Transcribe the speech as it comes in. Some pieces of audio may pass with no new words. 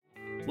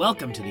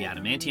Welcome to the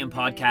Adamantium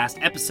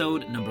Podcast,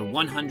 episode number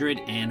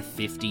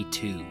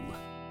 152.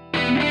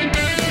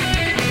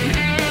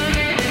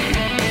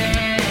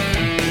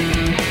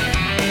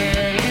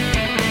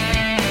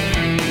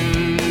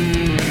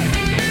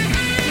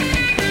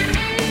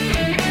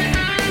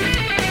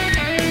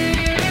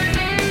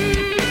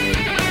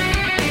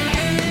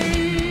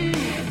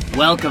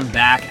 Welcome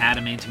back,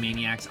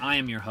 Adamantomaniacs. I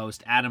am your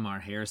host, Adam R.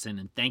 Harrison,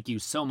 and thank you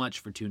so much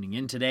for tuning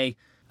in today.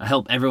 I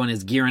hope everyone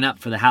is gearing up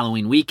for the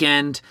Halloween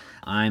weekend.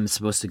 I'm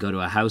supposed to go to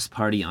a house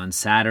party on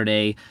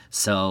Saturday,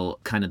 so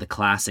kind of the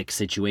classic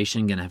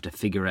situation, gonna have to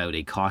figure out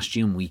a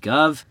costume week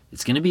of.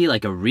 It's gonna be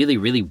like a really,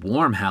 really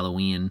warm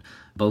Halloween,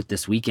 both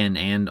this weekend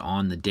and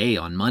on the day,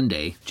 on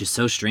Monday. Just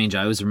so strange.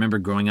 I always remember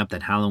growing up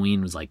that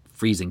Halloween was like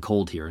freezing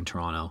cold here in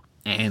Toronto.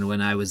 And when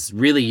I was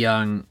really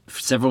young,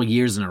 several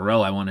years in a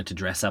row, I wanted to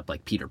dress up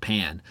like Peter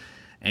Pan.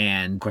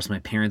 And of course, my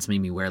parents made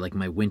me wear like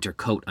my winter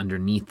coat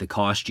underneath the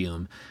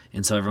costume.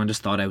 And so everyone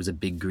just thought I was a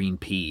big green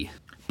pea.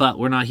 But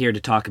we're not here to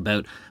talk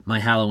about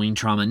my Halloween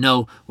trauma.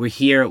 No, we're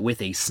here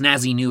with a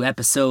snazzy new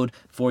episode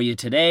for you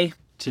today.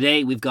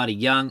 Today, we've got a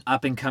young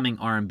up-and-coming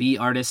R&B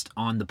artist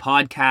on the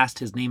podcast.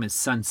 His name is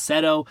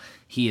Sunsetto.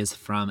 He is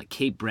from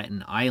Cape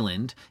Breton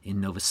Island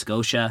in Nova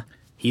Scotia.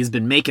 He's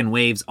been making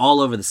waves all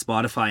over the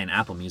Spotify and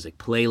Apple Music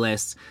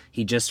playlists.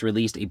 He just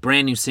released a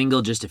brand new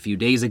single just a few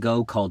days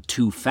ago called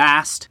Too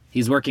Fast.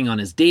 He's working on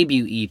his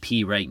debut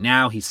EP right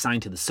now. He's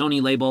signed to the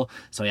Sony label,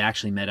 so I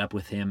actually met up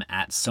with him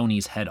at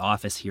Sony's head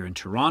office here in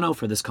Toronto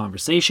for this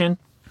conversation.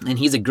 And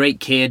he's a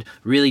great kid,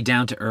 really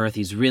down to earth.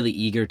 He's really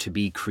eager to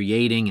be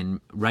creating and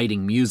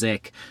writing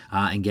music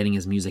and getting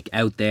his music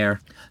out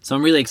there. So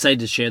I'm really excited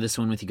to share this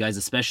one with you guys,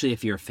 especially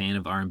if you're a fan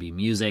of R&B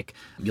music.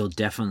 You'll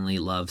definitely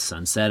love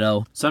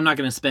Sunsetto. So I'm not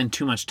going to spend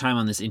too much time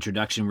on this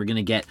introduction. We're going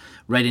to get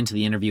right into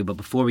the interview. But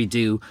before we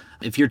do,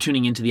 if you're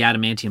tuning into the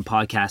Adamantium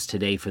Podcast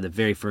today for the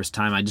very first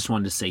time, I just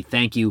wanted to say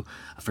thank you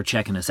for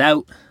checking us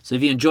out. So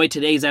if you enjoyed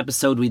today's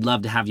episode, we'd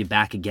love to have you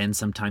back again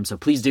sometime. So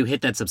please do hit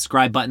that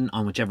subscribe button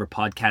on whichever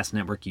podcast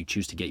network you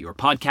choose to get your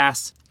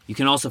podcasts. You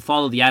can also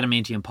follow the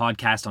Adamantium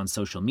Podcast on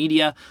social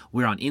media.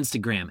 We're on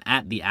Instagram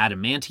at The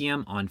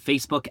Adamantium, on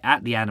Facebook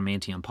at The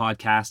Adamantium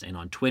Podcast, and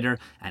on Twitter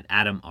at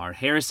Adam R.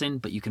 Harrison.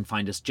 But you can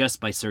find us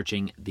just by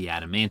searching The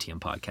Adamantium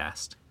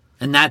Podcast.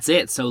 And that's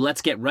it. So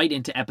let's get right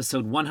into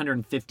episode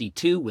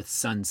 152 with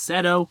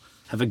Sunsetto.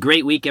 Have a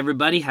great week,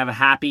 everybody. Have a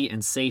happy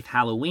and safe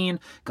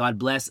Halloween. God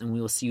bless, and we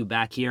will see you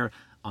back here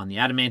on the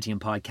Adamantium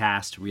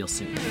Podcast real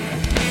soon.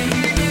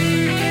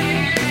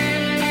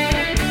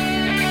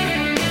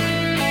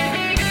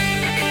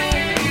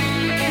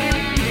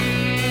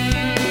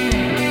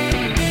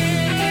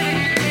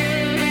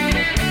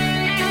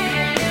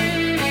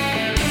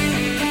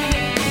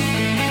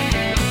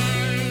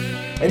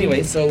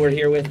 Anyway, so we're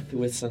here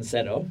with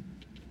Sunsetto.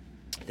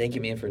 Thank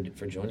you, man, for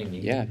joining me.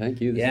 Yeah,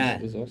 thank you.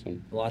 This was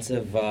awesome. Lots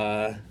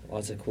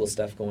of cool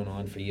stuff going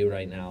on for you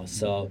right now.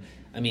 So,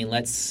 I mean,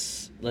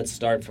 let's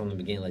start from the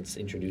beginning. Let's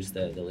introduce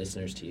the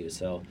listeners to you.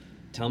 So,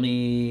 tell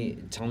me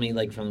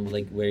like from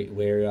like where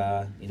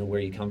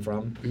you come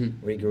from,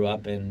 where you grew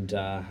up, and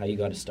how you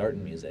got to start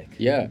in music.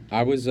 Yeah,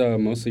 I was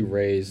mostly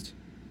raised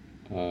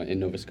in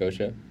Nova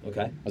Scotia.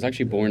 Okay. I was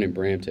actually born in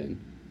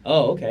Brampton.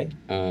 Oh, okay.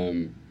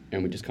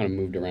 And we just kind of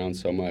moved around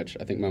so much.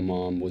 I think my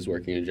mom was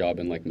working a job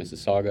in like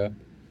Mississauga.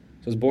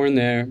 So I was born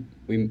there.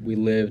 We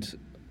lived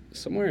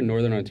somewhere in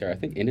northern Ontario. I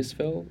think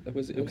Innisfil it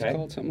was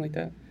called, something like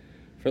that,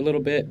 for a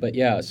little bit. But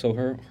yeah, so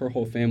her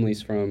whole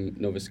family's from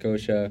Nova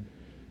Scotia.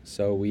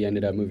 So we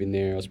ended up moving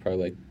there. I was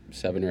probably like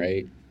 7 or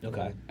 8.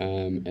 Okay.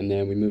 And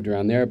then we moved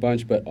around there a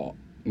bunch, but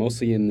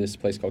mostly in this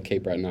place called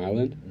Cape Breton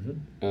Island.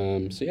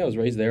 Mm-hmm. So yeah, I was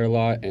raised there a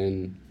lot,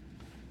 and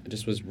I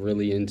just was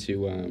really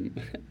into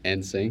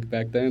NSYNC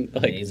back then.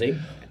 Like, amazing.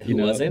 Who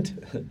wasn't?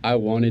 I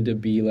wanted to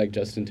be like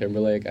Justin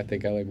Timberlake. I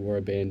think I like wore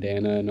a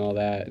bandana and all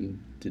that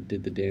and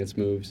did the dance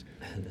moves.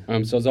 So I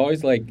was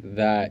always like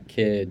that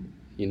kid,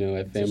 at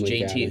family So it's JT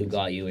gatherings. who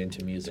got you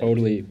into music.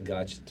 Totally.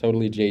 Gotcha.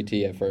 Totally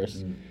JT at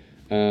first.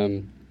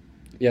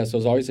 Yeah, so I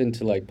was always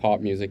into like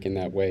pop music in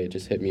that way. It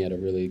just hit me at a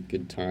really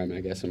good time,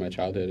 I guess, in my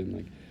childhood, and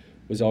like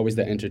was always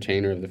the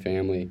entertainer of the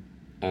family.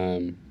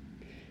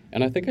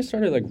 And I think I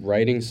started, like,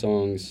 writing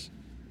songs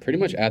pretty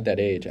much at that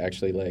age,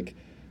 actually. Like,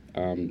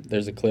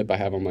 there's a clip I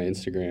have on my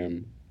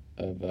Instagram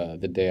of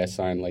the day I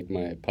signed, like,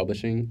 my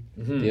publishing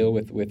deal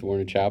with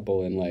Warner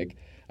Chappell. And, like,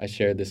 I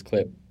shared this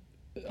clip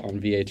on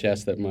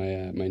VHS that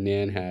my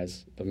nan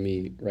has of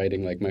me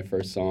writing, like, my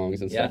first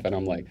songs and stuff. And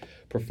I'm, like,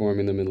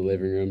 performing them in the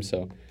living room.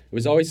 So it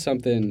was always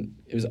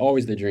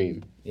the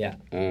dream. Yeah.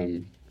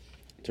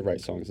 To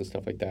write songs and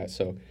stuff like that.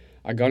 So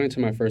I got into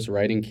my first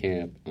writing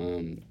camp.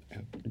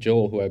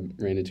 Joel, who I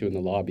ran into in the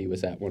lobby,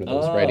 was at one of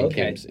those writing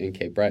camps in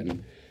Cape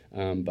Breton.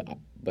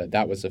 But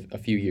that was a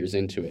few years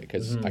into it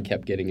because I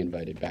kept getting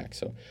invited back.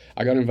 So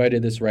I got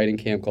invited to this writing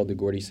camp called the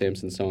Gordie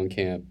Sampson Song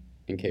Camp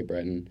in Cape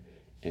Breton.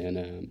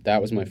 And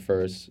that was my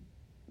first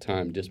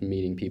time just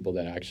meeting people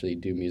that actually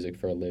do music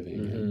for a living.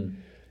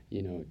 And,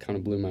 it kind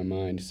of blew my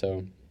mind.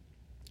 So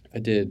I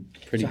did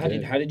pretty So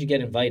good. how did you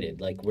get invited?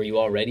 Like, were you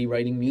already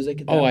writing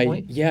music at that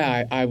point?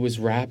 I was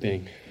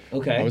rapping.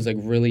 Okay. I was like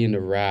really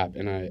into rap,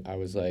 and I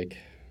was like,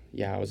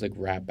 I was like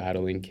rap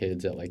battling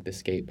kids at like the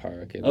skate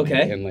park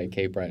and like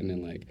Cape Breton,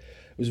 and like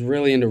I was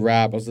really into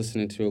rap. I was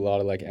listening to a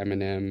lot of like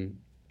Eminem,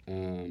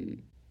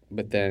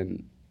 but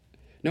then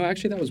no,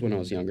 actually that was when I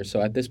was younger.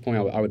 So at this point,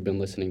 I would have been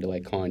listening to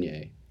like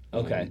Kanye.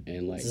 Okay.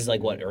 And like this is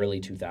like what,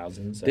 early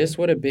 2000s? This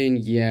would have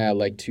been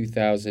like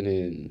 2000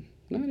 and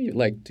not even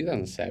like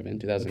 2007,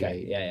 2008.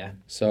 Okay. Yeah.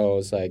 So it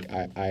was like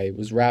I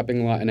was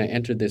rapping a lot, and I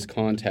entered this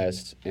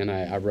contest, and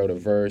I wrote a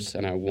verse,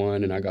 and I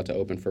won, and I got to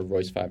open for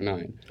Royce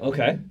 5'9".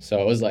 Okay.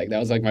 So it was like that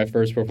was like my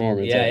first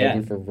performance. I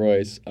opened for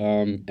Royce,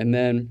 and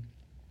then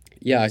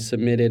I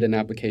submitted an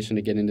application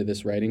to get into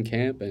this writing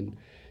camp, and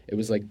it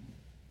was like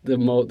the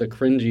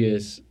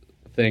cringiest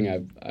thing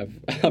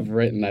I've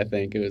written. I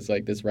think it was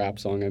like this rap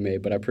song I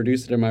made, but I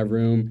produced it in my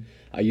room.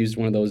 I used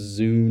one of those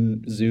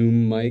Zoom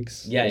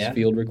mics, those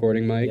field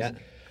recording mics. Yeah.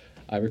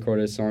 I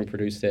recorded a song,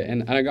 produced it,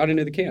 and I got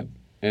into the camp.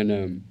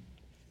 And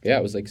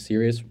it was like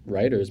serious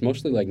writers,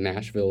 mostly like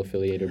Nashville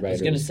affiliated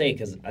writers. I was gonna say,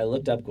 because I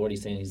looked up Gordy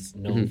saying he's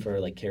known for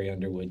like Carrie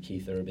Underwood,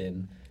 Keith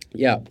Urban.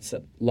 Yeah, so,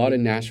 a lot of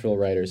Nashville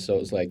writers. So it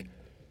was like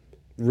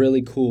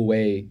really cool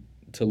way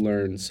to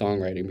learn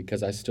songwriting,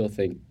 because I still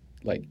think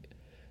like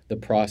the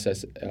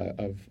process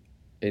of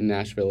in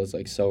Nashville is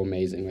like so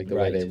amazing, like the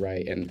way they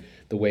write and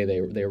the way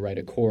they write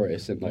a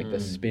chorus and like the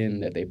spin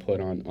that they put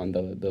on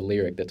the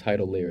lyric, the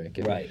title lyric,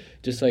 and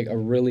just like a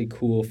really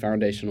cool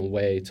foundational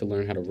way to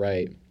learn how to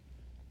write.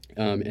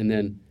 And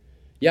then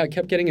I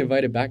kept getting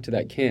invited back to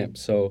that camp,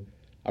 so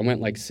I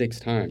went like 6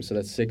 times. So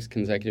that's 6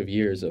 consecutive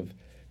years of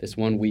this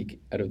 1 week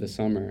out of the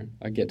summer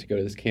I get to go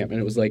to this camp, and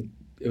it was like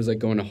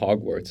going to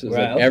Hogwarts. It was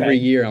like every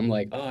year I'm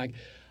like,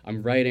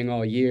 I'm writing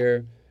all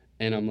year.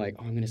 And I'm like,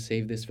 I'm going to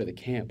save this for the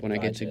camp when I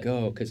get to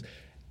go. Because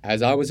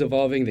as I was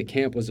evolving, the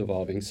camp was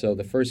evolving. So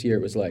the first year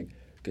it was like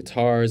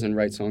guitars and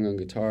write song on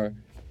guitar.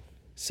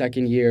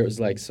 Second year it was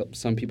like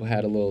some people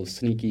had a little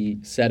sneaky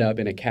setup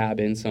in a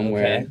cabin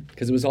somewhere.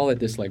 Because it was all at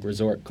this like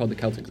resort called the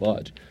Celtic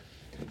Lodge.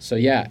 So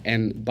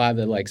and by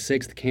the like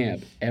 6th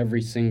camp,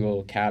 every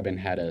single cabin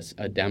had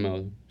a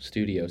demo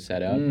studio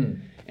set up.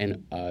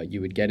 And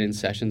you would get in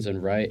sessions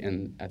and write,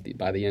 and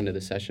by the end of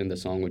the session, the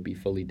song would be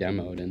fully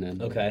demoed. And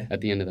then at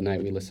the end of the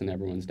night, we listened to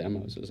everyone's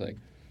demos. It was like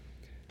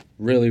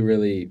really,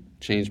 really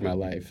changed my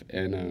life.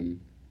 And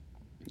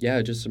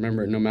I just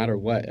remember no matter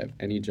what,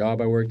 any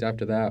job I worked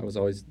after that, I was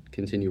always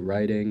continue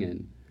writing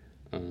and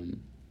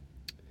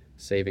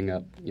saving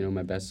up,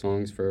 my best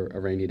songs for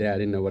a rainy day. I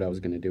didn't know what I was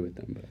going to do with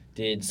them. But.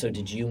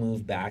 Did you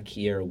move back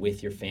here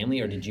with your family,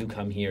 or did you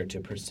come here to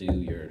pursue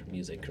your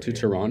music career? To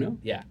Toronto?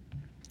 Yeah.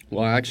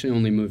 Well, I actually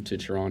only moved to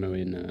Toronto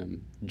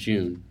in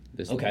June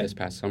this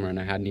past summer, and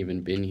I hadn't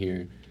even been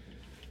here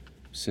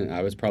since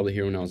I was probably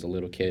here when I was a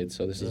little kid.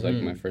 So this is like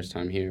my first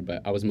time here.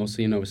 But I was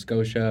mostly in Nova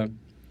Scotia.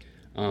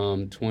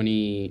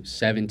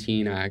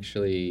 2017, I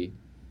actually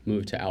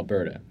moved to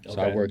Alberta. So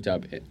I worked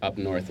up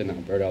north in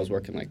Alberta. I was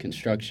working like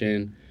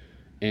construction,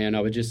 and I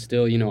would just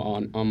still,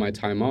 on my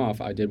time off,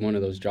 I did one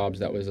of those jobs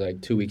that was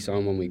like 2 weeks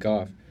on, 1 week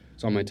off.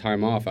 So on my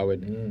time off, I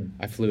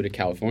flew to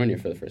California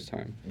for the first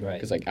time. Right.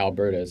 Because like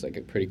Alberta is like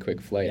a pretty quick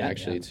flight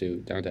to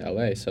down to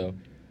LA. So,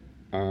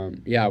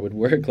 I would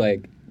work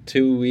like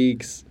 2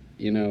 weeks,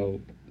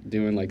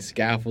 doing like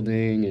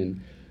scaffolding and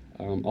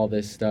all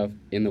this stuff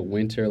in the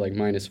winter, like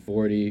minus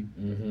 40.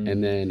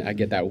 And then I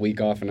get that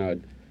week off, and I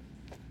would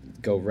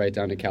go right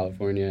down to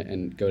California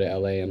and go to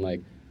LA and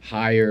like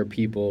hire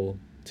people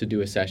to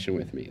do a session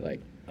with me. Like,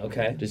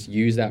 just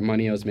use that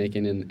money I was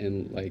making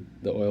in like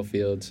the oil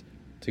fields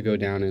to go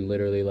down and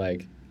literally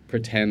like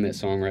pretend that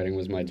songwriting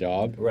was my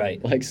job. Right.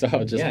 Like, so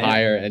I'll just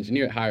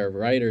hire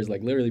writers,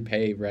 like literally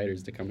pay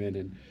writers to come in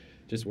and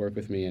just work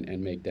with me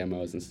and make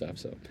demos and stuff.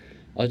 So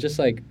I was just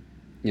like,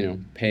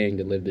 paying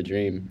to live the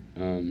dream.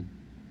 And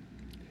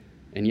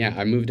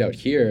I moved out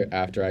here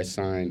after I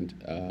signed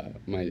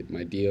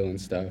my deal and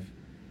stuff.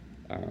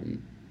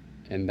 And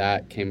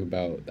that came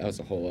about, that was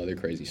a whole other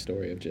crazy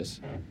story of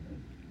just,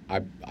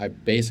 I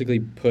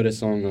basically put a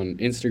song on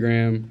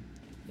Instagram.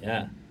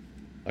 Yeah.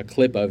 A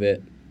clip of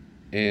it,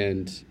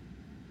 and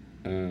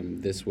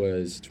this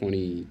was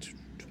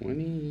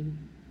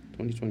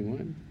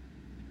 2021.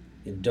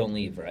 Don't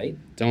Leave, right?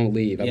 Don't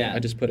Leave. I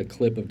just put a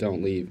clip of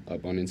Don't Leave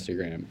up on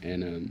Instagram,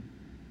 and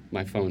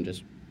my phone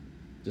just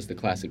the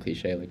classic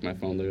cliche, like my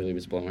phone literally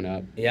was blowing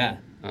up. Yeah.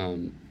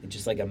 It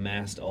just like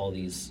amassed all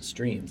these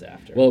streams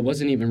after. Well, it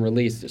wasn't even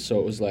released, so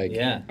it was like,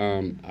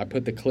 I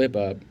put the clip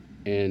up,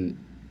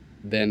 and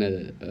then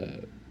a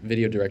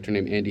video director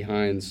named Andy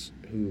Hines,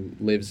 who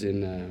lives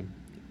in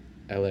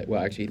LA.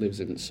 Well, actually, he lives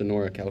in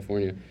Sonora,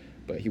 California,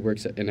 but he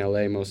works in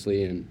LA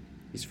mostly, and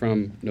he's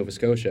from Nova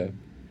Scotia.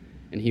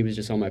 And he was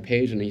just on my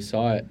page, and he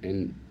saw it,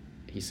 and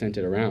he sent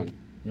it around.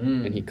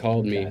 And he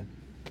called me. I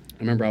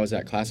remember I was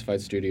at Classified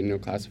Studio. You know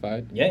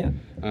Classified? Yeah.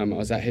 I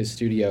was at his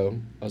studio.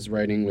 I was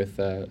writing with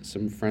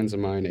some friends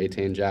of mine, Ate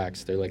and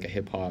Jax. They're like a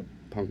hip-hop,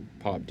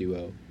 punk-pop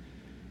duo.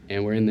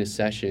 and we're in this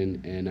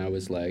session, and I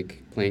was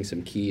like playing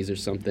some keys or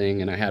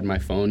something, and I had my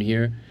phone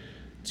here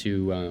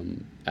to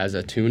as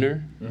a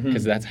tuner,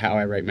 because that's how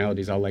I write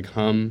melodies. I'll like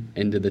hum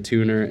into the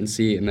tuner and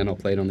see, and then I'll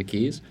play it on the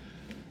keys.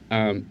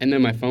 And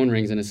then my phone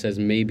rings and it says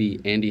maybe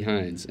Andy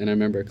Hines, and I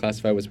remember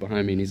Classified was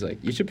behind me, and he's like,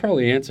 "You should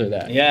probably answer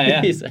that."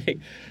 Yeah. he's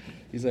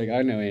like,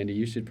 "I know, Andy.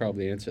 You should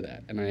probably answer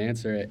that." And I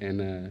answer it,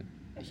 and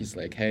he's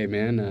like, "Hey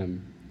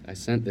man, I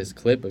sent this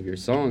clip of your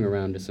song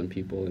around to some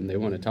people, and they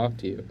want to talk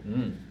to you."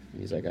 And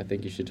he's like, "I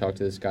think you should talk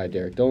to this guy,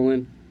 Derek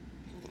Dolan."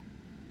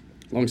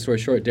 Long story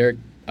short, Derek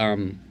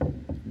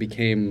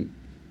became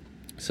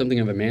something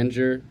of a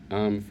manager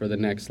for the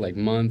next like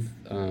month.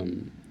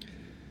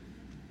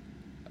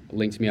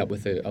 Linked me up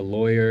with a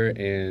lawyer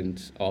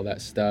and all that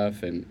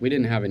stuff, and we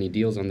didn't have any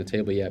deals on the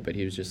table yet, but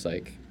he was just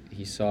like,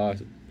 he saw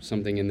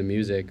something in the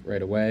music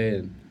right away.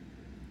 And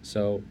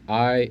so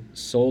I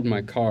sold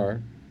my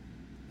car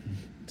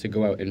to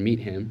go out and meet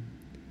him,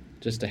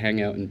 just to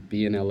hang out and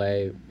be in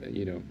LA,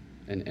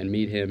 and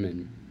meet him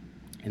and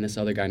this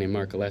other guy named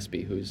Mark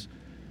Gillespie, who's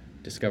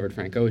discovered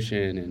Frank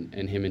Ocean,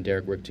 and him and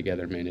Derek worked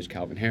together and managed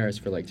Calvin Harris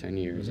for like 10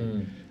 years.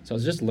 So I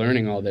was just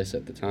learning all this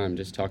at the time,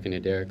 just talking to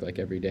Derek like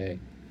every day.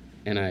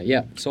 And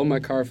I sold my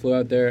car, flew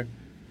out there,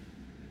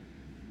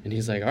 and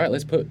he's like, "All right,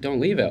 let's put Don't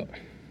Leave out."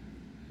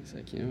 He's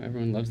like,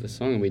 everyone loves this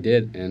song, and we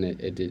did, and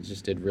it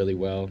did really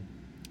well.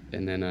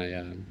 And then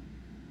I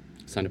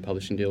signed a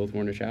publishing deal with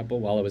Warner Chappell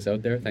while I was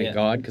out there, thank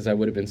God, because I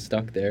would have been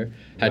stuck there.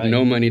 Had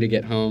no money to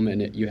get home,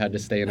 and you had to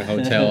stay in a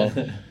hotel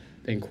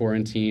in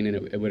quarantine, and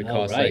it would have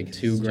cost like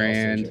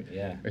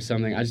 $2,000 or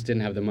something. I just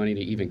didn't have the money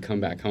to even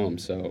come back home,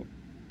 so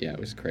it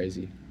was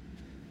crazy.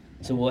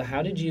 So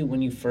how did you,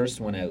 when you first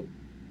went out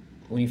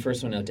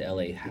to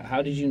LA,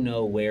 how did you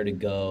know where to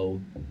go?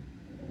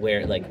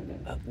 Where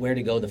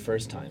to go the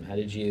first time? How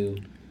did you?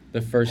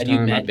 The first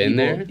time I've been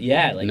there?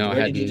 Yeah, like no, where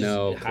I had did you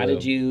no just,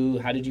 clue.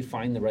 How did you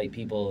find the right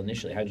people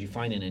initially? How did you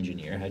find an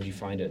engineer? How did you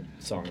find a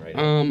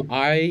songwriter?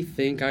 I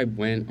think I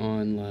went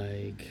on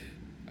I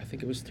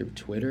think it was through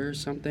Twitter or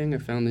something. I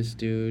found this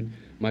dude,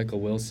 Michael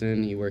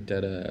Wilson. He worked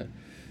at a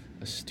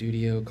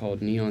studio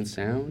called Neon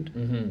Sound.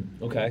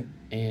 Okay.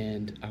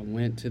 And I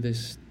went to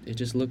this. It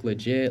just looked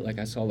legit. Like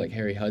I saw like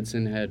Harry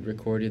Hudson had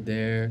recorded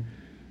there,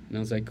 and I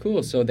was like,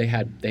 cool. So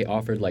they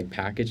offered like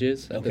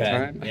packages at the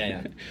time.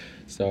 Yeah.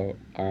 So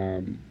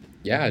I just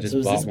bought one of the packages. So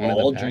was this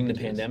all during the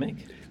pandemic?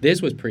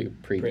 This was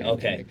pre-pandemic.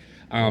 Okay.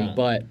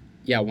 But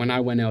when I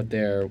went out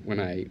there, when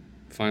I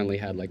finally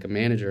had like a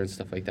manager and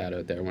stuff like that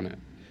out there,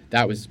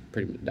 that was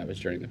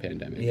during the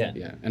pandemic.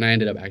 Yeah. And I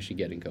ended up actually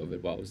getting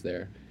COVID while I was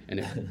there. And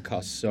it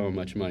cost so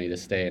much money to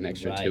stay an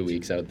extra 2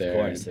 weeks out there.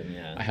 Of course,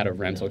 I had a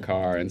rental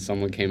car, and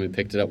someone came and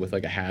picked it up with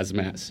like a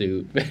hazmat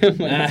suit.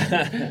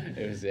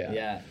 It was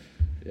Yeah.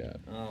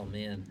 Oh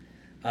man,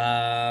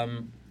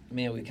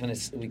 we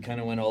kind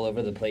of went all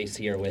over the place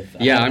here with.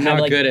 I'm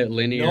not good at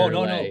linear.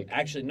 No.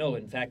 Actually, no.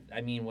 In fact, I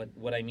mean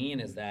what I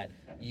mean is that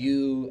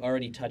you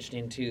already touched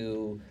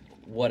into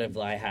what if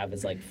I have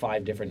is like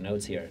 5 different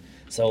notes here.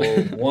 So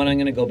one I'm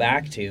going to go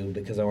back to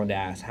because I wanted to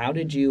ask, how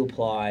did you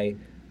apply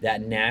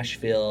that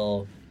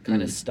Nashville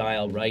kind of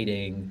style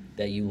writing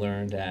that you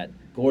learned at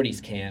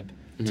Gordy's camp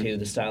to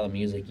the style of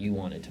music you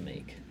wanted to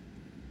make?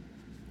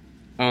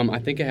 I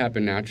think it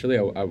happened naturally.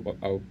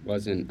 I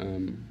wasn't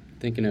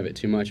thinking of it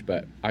too much,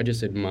 but I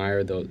just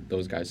admire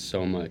those guys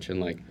so much. And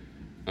like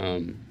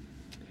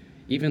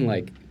even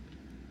like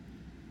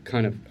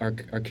kind of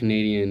our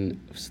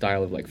Canadian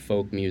style of like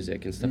folk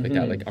music and stuff like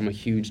that. Like I'm a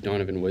huge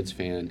Donovan Woods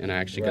fan, and I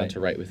actually got to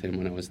write with him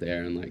when I was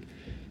there. And like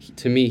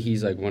to me,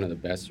 he's like one of the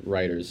best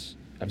writers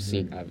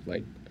I've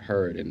like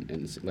heard,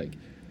 and like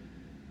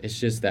it's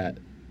just that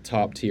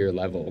top tier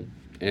level.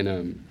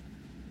 And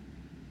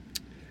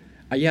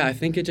I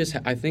think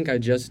I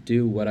just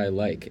do what I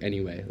like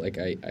anyway. Like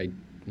I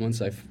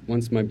once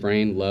my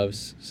brain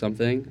loves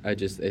something,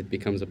 it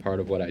becomes a part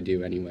of what I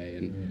do anyway,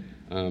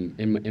 and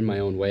in my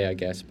own way, I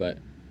guess. But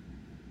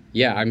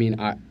yeah, I mean,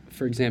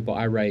 for example,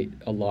 I write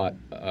a lot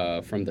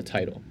from the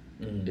title.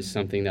 Is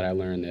something that I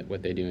learned that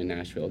what they do in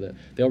Nashville, that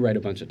they'll write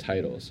a bunch of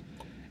titles.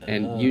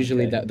 And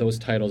usually those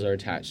titles are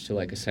attached to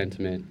like a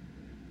sentiment.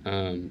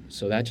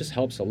 So that just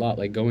helps a lot.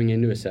 Like going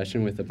into a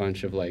session with a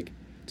bunch of like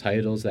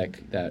titles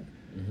that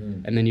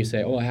and then you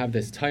say, I have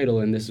this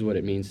title and this is what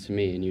it means to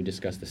me, and you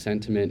discuss the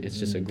sentiment. It's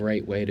just a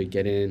great way to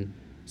get in,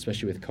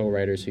 especially with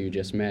co-writers who you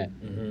just met,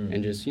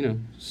 and just,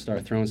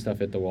 start throwing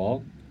stuff at the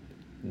wall.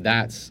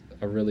 That's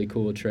a really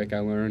cool trick I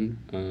learned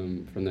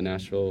from the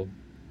Nashville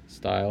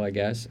style, I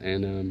guess.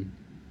 And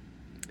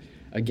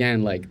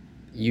again, like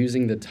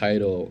using the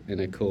title in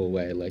a cool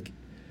way. Like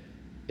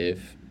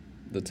if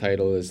the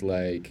title is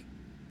like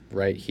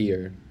right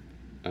here,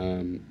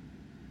 you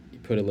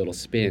put a little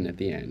spin at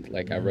the end.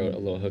 Like I wrote a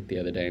little hook the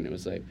other day, and it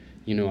was like,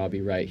 I'll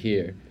be right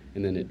here,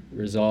 and then it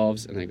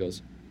resolves and it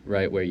goes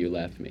right where you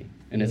left me.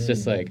 And it's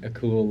just like a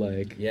cool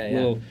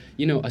little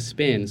a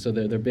spin. So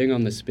they're big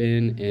on the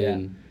spin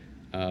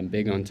and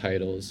big on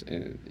titles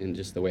and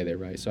just the way they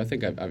write. So I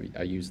think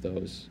I use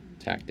those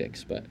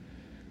tactics, but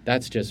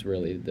that's just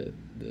really the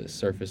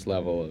surface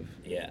level of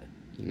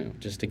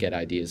just to get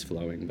ideas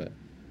flowing. But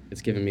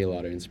it's given me a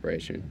lot of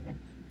inspiration.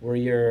 Were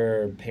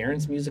your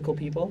parents musical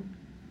people?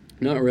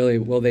 Not really.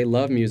 Well, they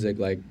love music,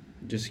 like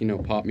just,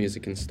 pop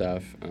music and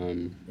stuff.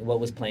 What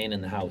was playing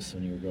in the house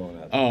when you were growing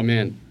up? Oh,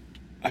 man.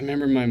 I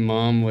remember my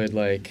mom would,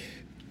 like,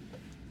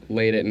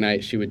 late at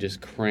night, she would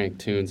just crank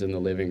tunes in the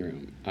living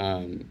room.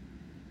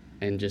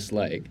 And just,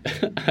 like,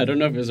 I don't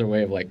know if it was her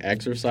way of, like,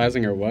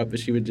 exercising or what,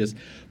 but she would just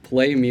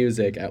play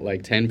music at,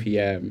 like, 10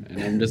 p.m.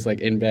 And I'm just,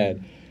 like, in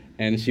bed.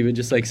 And she would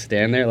just, like,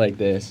 stand there like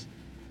this.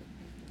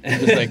 And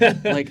just,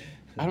 like,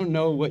 I don't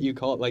know what you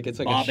call it. Like, it's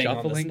like bobbing a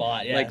shuffling. on the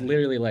spot, yeah. Like,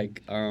 literally,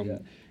 like,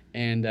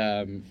 and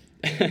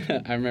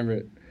I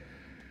remember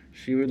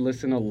she would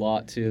listen a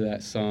lot to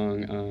that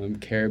song,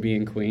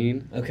 Caribbean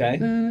Queen. Okay.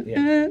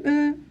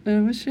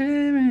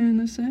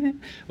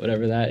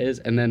 Whatever that is.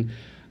 And then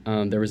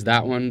there was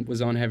that one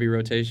was on heavy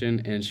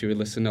rotation, and she would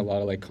listen to a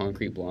lot of, like,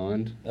 Concrete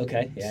Blonde.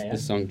 Okay, yeah. The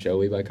song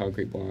Joey by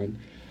Concrete Blonde.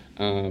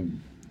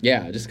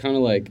 Just kind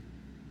of like,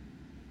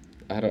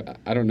 I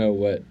don't know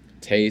what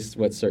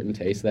certain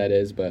taste that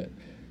is, but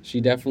she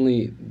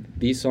definitely,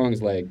 these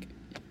songs, like,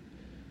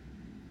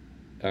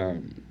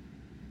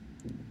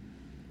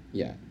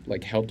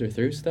 like helped her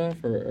through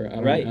stuff, or I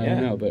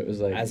don't know, but it was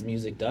like, as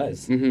music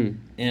does. Mm-hmm.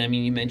 And I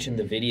mean, you mentioned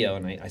the video,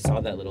 and I saw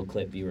that little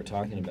clip you were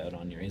talking about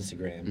on your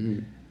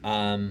Instagram.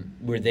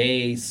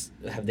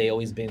 Mm-hmm. Have they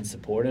always been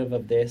supportive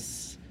of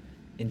this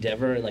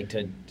endeavor, like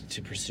to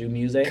pursue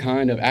music?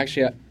 Kind of.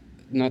 Actually,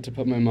 not to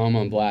put my mom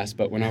on blast,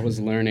 but when I was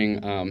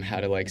learning how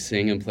to, like,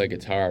 sing and play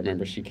guitar, I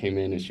remember she came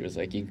in and she was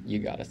like, you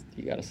gotta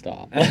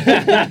stop.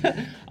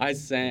 I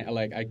sang,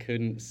 like, I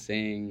couldn't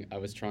sing. I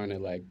was trying to,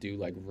 like, do,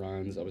 like,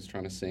 runs. I was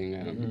trying to sing,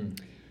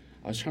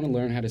 I was trying to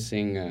learn how to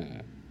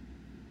sing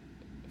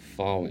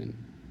Fallen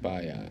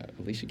by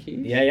Alicia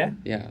Keys. Yeah.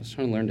 Yeah, I was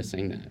trying to learn to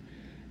sing that.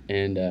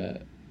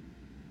 And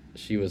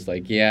she was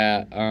like,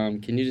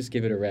 can you just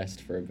give it a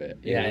rest for a bit?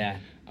 You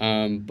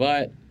know?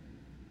 But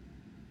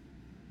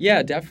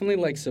yeah, definitely,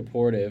 like,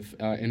 supportive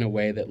in a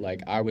way that,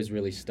 like, I was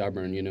really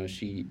stubborn.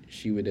 She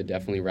would have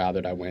definitely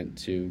rathered I went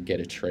to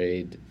get a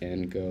trade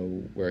and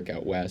go work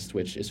out west,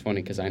 which is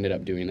funny because I ended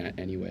up doing that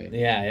anyway.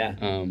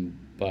 Yeah.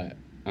 But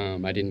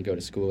I didn't go to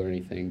school or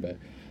anything. But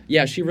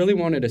yeah, she really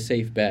wanted a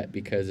safe bet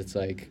because it's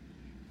like,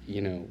 we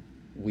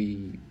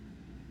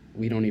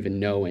don't even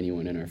know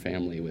anyone in our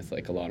family with,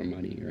 like, a lot of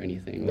money or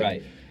anything. Like,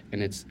 right.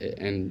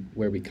 And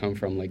where we come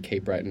from, like,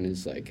 Cape Breton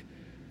is, like,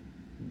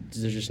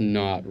 there's just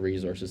not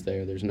resources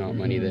there. There's not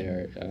money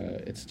there.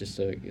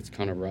 It's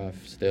kind of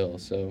rough still.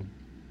 So,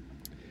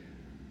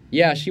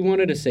 yeah, she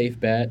wanted a safe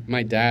bet.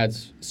 My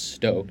dad's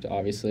stoked,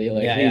 obviously.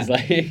 Like,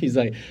 he's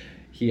like,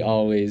 he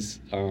always,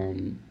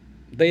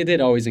 they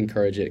did always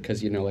encourage it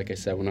because, like I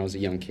said, when I was a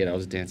young kid, I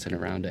was dancing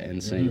around to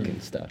NSYNC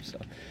and stuff. So,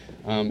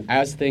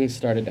 as things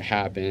started to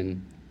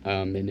happen,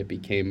 and it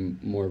became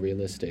more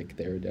realistic,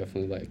 they were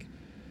definitely, like,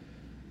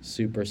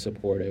 super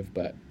supportive.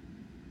 But,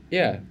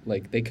 yeah,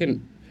 like, they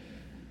couldn't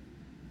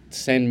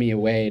send me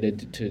away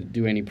to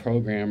do any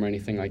program or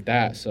anything like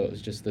that, so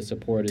it's just the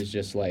support is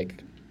just,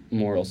 like,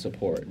 moral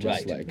support,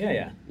 just right. like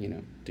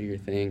do your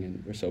thing,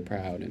 and we're so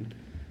proud, and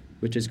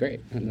which is great,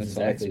 and that's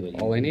exactly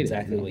all I needed.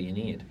 Exactly what you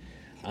need.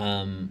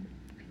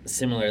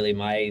 Similarly,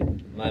 my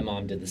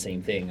mom did the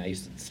same thing. I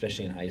used to,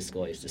 especially in high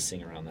school, I used to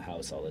sing around the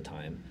house all the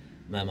time.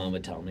 My mom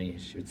would tell me,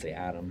 she would say,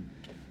 Adam,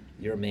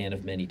 you're a man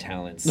of many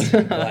talents,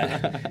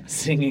 but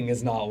singing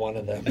is not one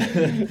of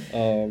them.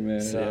 Oh, man.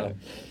 So,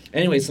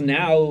 anyway, so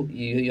now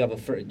you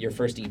have your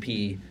first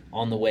EP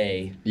on the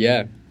way.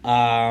 Yeah.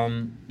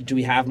 Do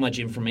we have much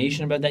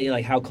information about that?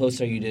 Like, how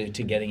close are you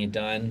to getting it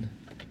done?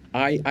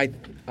 I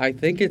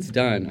think it's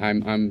done.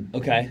 I'm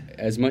okay.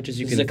 As much as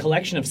you can. There's a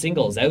collection of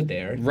singles out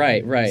there.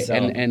 Right. So.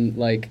 And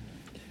like,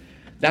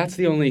 that's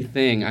the only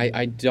thing.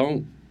 I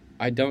don't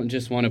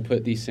just want to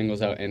put these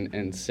singles out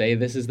and say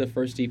this is the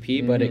first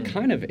EP, but it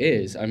kind of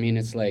is. I mean,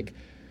 it's like,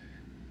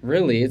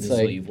 really, it's this like...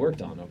 is what you've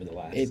worked on over the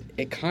last...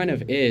 It kind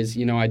of is.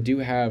 I do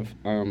have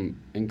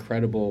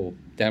incredible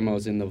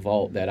demos in the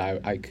vault that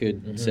I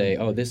could say,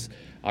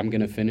 I'm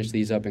going to finish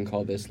these up and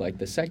call this, like,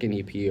 the second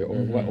EP,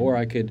 or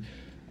I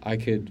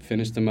could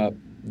finish them up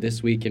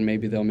this week and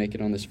maybe they'll make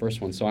it on this first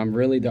one. So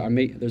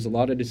there's a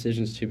lot of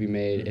decisions to be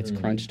made. It's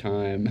crunch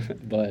time,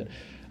 but...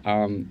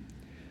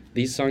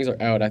 these songs are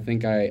out. I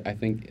think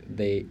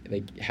they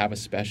have a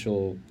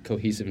special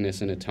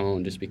cohesiveness and a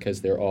tone just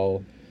because they're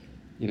all,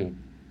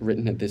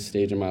 written at this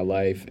stage in my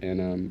life,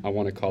 and I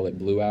want to call it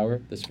Blue Hour,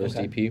 this first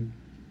EP.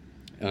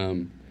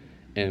 And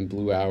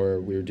Blue Hour,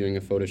 we were doing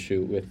a photo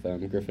shoot with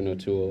Griffin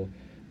O'Toole.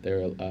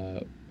 They're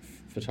a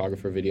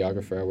photographer,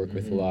 videographer I work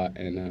with a lot,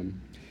 and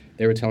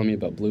they were telling me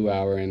about Blue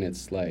Hour, and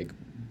it's like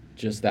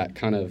just that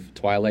kind of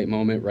twilight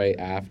moment right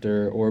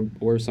after,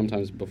 or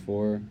sometimes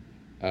before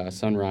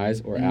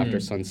sunrise, or after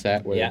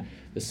sunset, where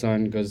the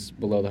sun goes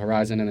below the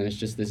horizon, and then it's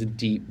just this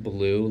deep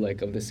blue,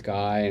 like, of the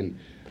sky, and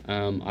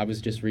I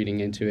was just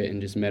reading into it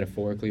and just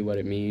metaphorically what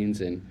it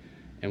means and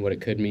what it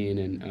could mean,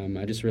 and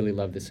I just really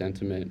love the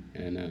sentiment,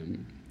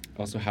 and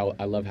also how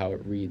I love how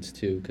it reads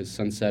too, because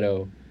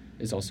Sunsetto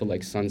is also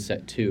like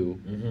Sunset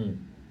 2,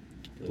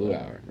 Blue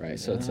Hour, right?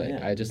 So it's like,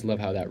 yeah. I just love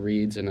how that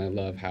reads, and I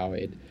love how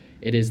it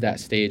is that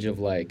stage of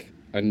like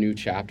a new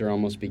chapter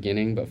almost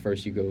beginning, but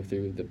first you go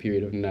through the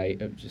period of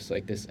night of just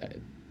like this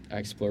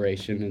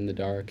exploration in the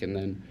dark, and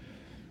then,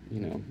 you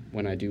know,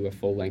 when I do a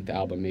full-length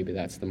album, maybe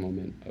that's the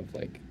moment of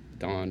like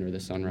dawn or the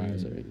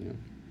sunrise, or, you know.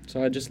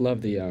 So I just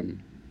love the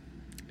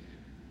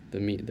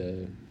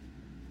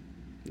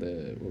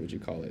what would you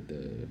call it,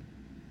 the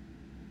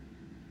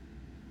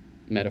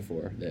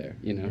metaphor there,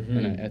 you know.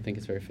 And I think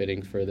it's very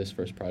fitting for this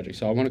first project,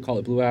 so I want to call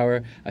it Blue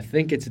Hour. I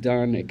think it's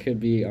done. It could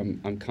be.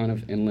 I'm kind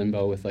of in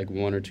limbo with like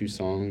 1 or 2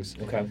 songs,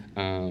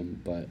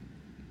 but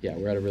yeah,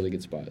 we're at a really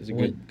good spot. It's a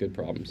good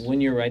problems.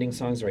 When you're writing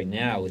songs right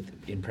now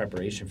in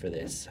preparation for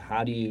this,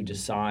 how do you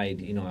decide,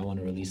 you know, I want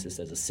to release this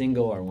as a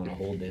single, or I want to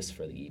hold this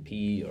for the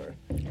EP? Or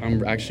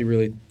I'm actually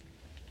really,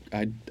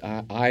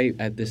 I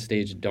at this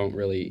stage don't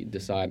really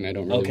decide, and I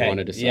don't really want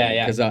to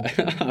decide, because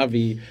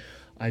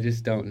I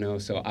just don't know.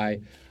 So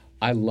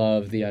I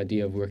love the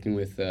idea of working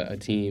with a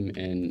team,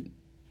 and,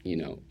 you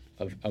know,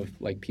 of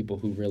like people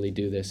who really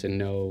do this and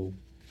know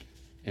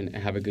and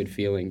have a good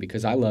feeling,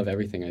 because I love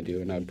everything I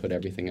do, and I would put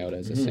everything out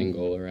as a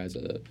single or as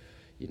a,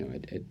 you know,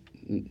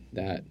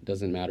 that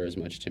doesn't matter as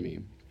much to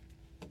me.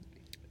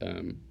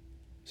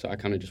 So I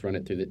kind of just run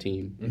it through the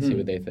team and see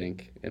what they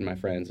think, and my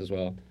friends as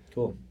well.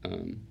 Cool.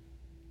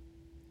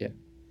 Yeah.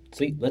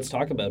 Sweet. Let's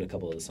talk about a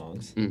couple of the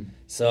songs.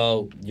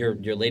 So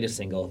your latest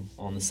single,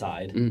 On the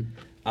Side,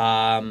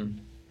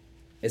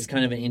 it's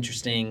kind of an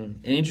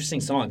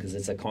interesting song, because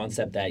it's a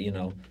concept that, you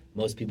know,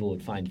 most people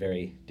would find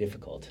very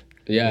difficult.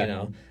 Yeah. You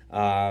know,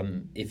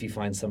 if you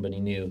find somebody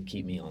new,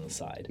 keep me on the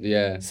side.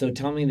 Yeah. So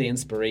tell me the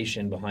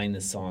inspiration behind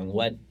this song.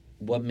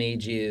 What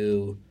made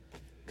you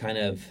kind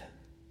of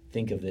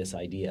think of this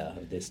idea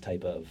of this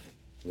type of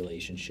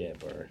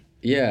relationship or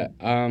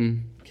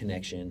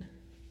connection?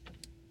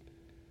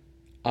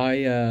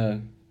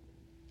 I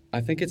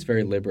think it's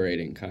very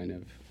liberating, kind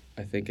of.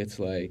 I think it's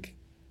like,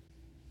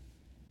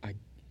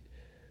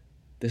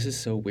 this is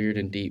so weird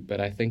and deep,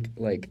 but I think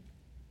like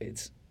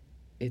it's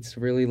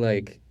really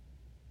like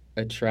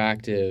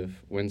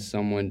attractive when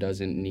someone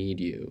doesn't need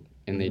you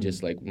and they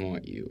just like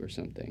want you or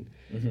something.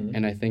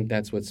 And I think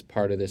that's what's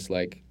part of this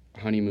like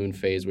honeymoon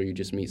phase, where you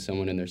just meet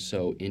someone and they're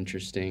so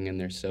interesting and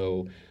they're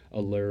so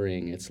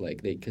alluring. It's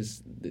like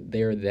because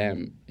they're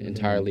them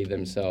entirely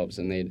themselves,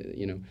 and they,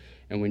 you know,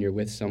 and when you're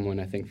with someone,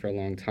 I think for a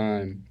long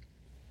time,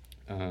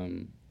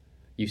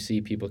 you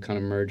see people kind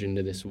of merge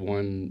into this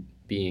one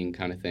being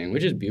kind of thing,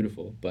 which is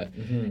beautiful, but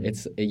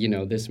it's, you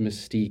know, this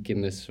mystique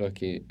and this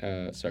fucking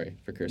sorry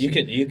for cursing. You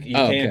can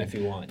if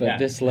you want, but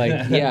this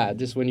like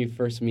just when you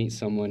first meet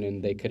someone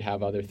and they could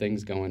have other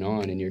things going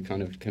on, and you're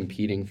kind of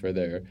competing for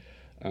their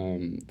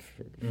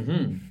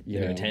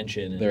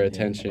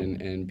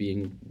attention and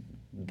being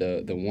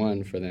the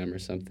one for them or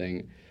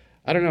something.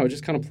 I don't know,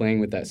 just kind of playing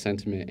with that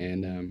sentiment,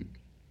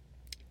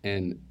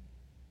 and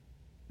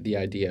the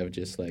idea of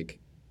just like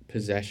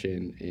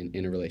possession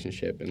in a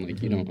relationship, and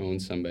like you don't own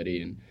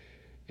somebody,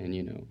 and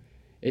you know,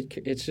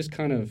 it's just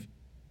kind of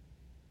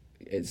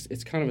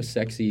it's kind of a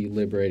sexy,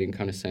 liberating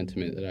kind of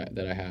sentiment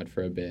that I had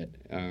for a bit,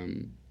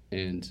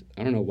 and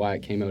I don't know why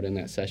it came out in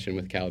that session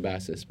with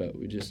Calabasas, but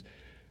we just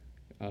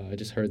I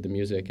just heard the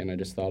music and I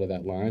just thought of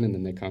that line, and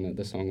then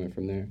the song went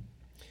from there.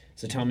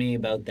 So tell me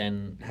about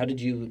then,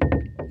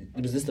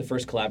 was this the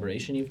first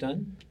collaboration you've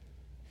done?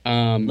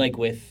 Like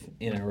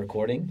in a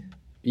recording?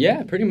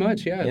 Yeah, pretty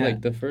much. Yeah, like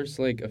the first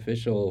like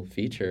official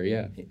feature.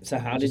 Yeah. So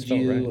how did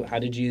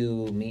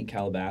you meet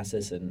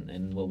Calabasas,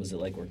 and what was it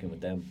like working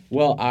with them?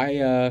 Well,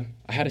 I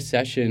had a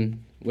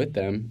session with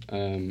them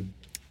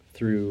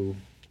through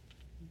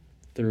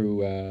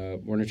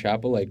Warner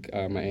Chappell. Like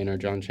my A&R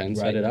John Chen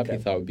set it up. He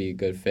thought it would be a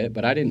good fit,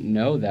 but I didn't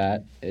know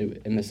that.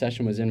 And the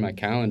session was in my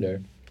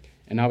calendar,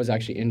 and I was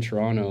actually in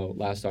Toronto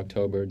last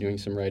October doing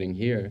some writing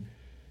here.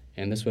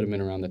 And this would have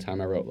been around the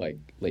time I wrote like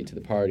Late to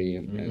the Party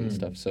and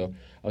stuff. So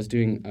I was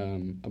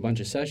doing a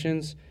bunch of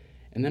sessions,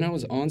 and then I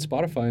was on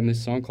Spotify, and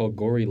this song called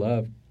Gory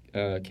Love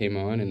came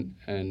on,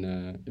 and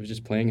it was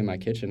just playing in my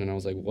kitchen, and I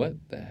was like, what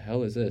the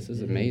hell is this? This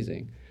is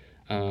amazing.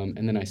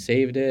 And then I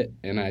saved it,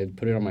 and I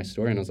put it on my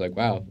story, and I was like,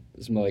 wow,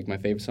 this is like my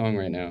favorite song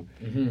right now.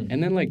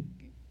 And then like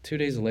 2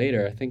 days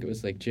later, I think it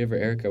was like Jiv or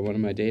Erica, one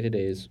of my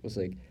day-to-days, was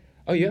like,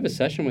 oh, you have a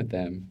session with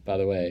them, by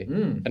the way.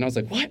 And I was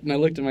like, what? And I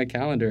looked at my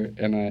calendar,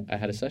 and I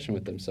had a session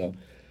with them. So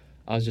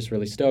I was just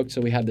really stoked.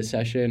 So we had the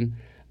session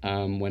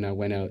when I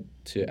went out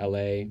to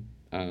L.A.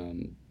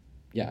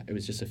 It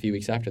was just a few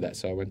weeks after that.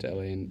 So I went to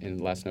L.A. in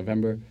last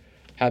November,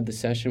 had the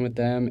session with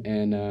them,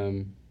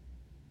 and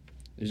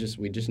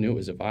we just knew it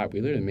was a vibe.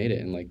 We literally made it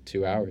in like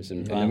 2 hours,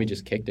 and then we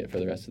just kicked it for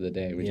the rest of the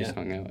day. We just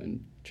hung out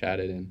and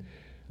chatted. And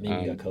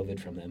maybe you got COVID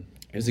from them.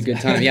 It was a good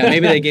time. Yeah,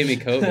 maybe they gave me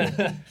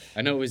COVID.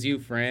 I know it was you,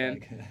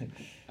 Fran.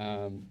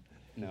 And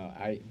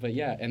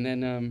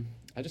then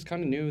I just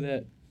kind of knew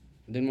that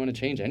I didn't want to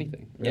change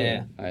anything. Really.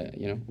 Yeah.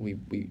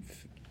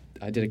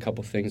 I did a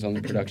couple things on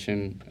the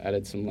production,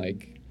 added some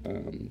like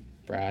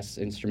brass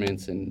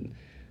instruments and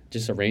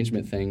just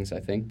arrangement things, I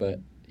think. But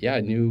yeah,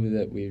 I knew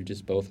that we were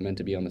just both meant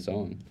to be on the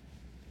song.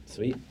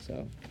 Sweet.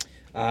 So,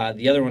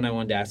 The other one I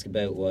wanted to ask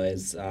about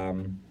was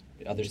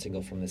other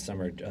single from this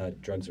summer,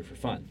 "Drugs Are for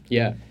Fun."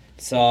 Yeah.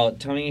 So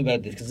tell me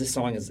about this, because this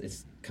song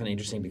is kind of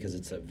interesting because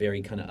it's a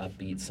very kind of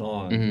upbeat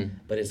song,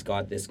 but it's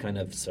got this kind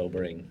of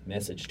sobering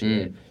message to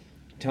it.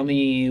 Tell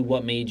me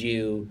what made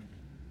you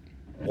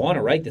want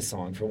to write this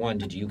song. For one,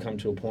 did you come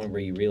to a point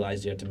where you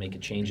realized you had to make a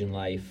change in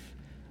life,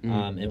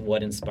 and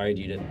what inspired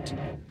you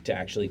to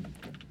actually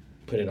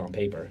put it on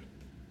paper?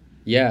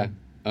 Yeah.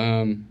 I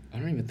don't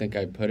even think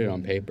I put it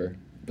on paper.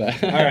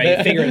 But all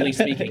right, figuratively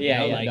speaking.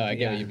 Yeah, you know, no, I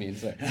get what you mean.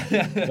 So.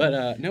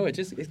 But no,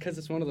 it's because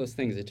it's one of those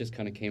things. It just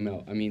kind of came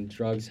out. I mean,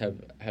 drugs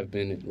have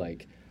been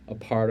like a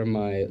part of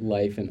my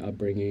life and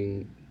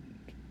upbringing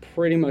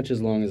pretty much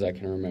as long as I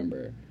can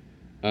remember.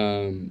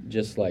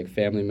 Just like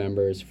family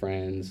members,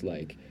 friends,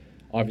 like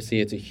obviously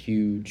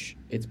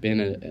it's been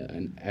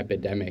an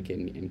epidemic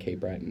in Cape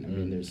Breton. I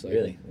mean, there's like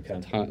really?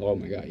 Okay. oh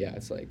my God, yeah,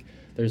 it's like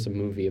there's a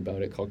movie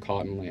about it called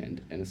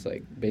Cottonland, and it's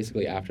like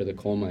basically after the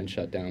coal mine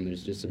shut down,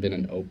 there's just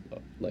been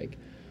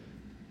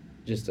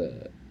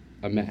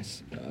a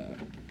mess.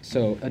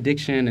 So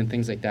addiction and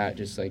things like that,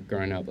 just like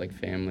growing up, like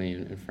family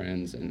and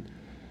friends, and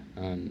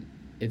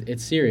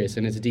it's serious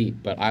and it's deep.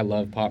 But I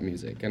love pop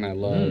music, and I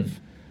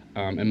love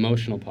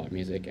emotional pop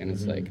music, and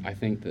it's like I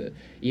think that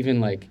even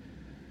like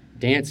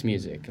dance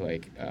music,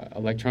 like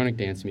electronic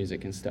dance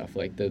music and stuff,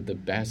 like the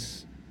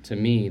best to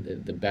me,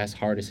 the best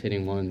hardest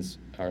hitting ones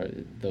are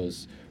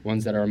those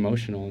ones that are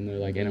emotional, and they're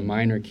like in a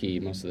minor key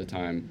most of the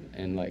time,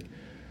 and like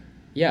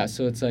yeah,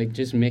 so it's like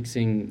just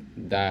mixing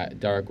that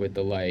dark with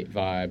the light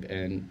vibe,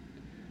 and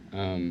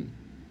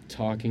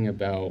talking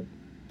about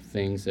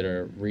things that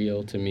are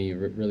real to me,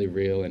 really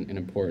real and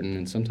important,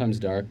 and sometimes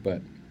dark,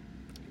 but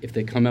if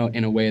they come out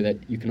in a way that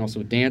you can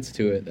also dance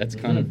to it, that's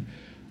kind of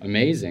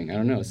amazing. I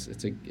don't know,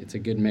 it's a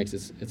good mix.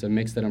 It's a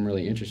mix that I'm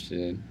really interested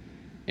in,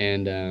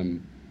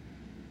 and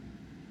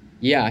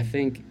yeah, I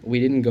think we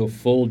didn't go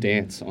full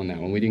dance on that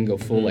one. We didn't go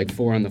full like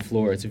 4 on the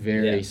floor. It's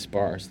very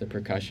sparse, the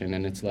percussion,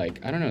 and it's like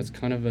I don't know. It's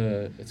kind of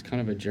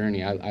a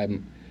journey.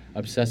 I'm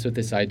obsessed with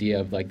this idea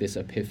of like this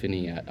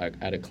epiphany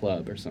at a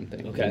club or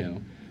something. Okay.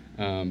 You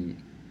know,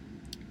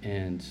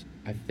 and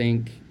I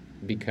think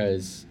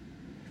because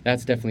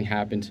that's definitely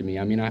happened to me.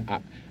 I mean,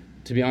 I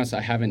to be honest,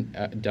 I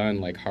haven't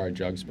done like hard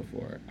drugs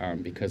before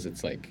because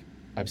it's like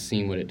I've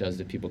seen what it does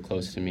to people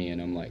close to me,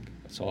 and I'm like,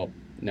 so I'll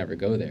never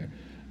go there.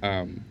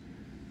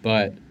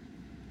 But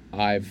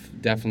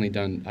I've definitely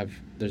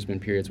there's been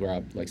periods where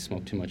I've like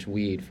smoked too much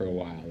weed for a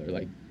while, or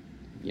like,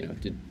 you know,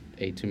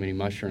 ate too many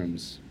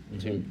mushrooms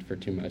for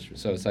too much.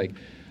 So it's like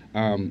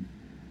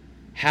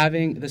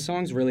the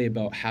song's really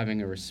about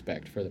having a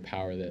respect for the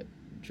power that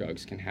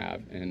drugs can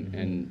have,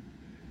 and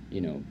you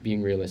know,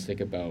 being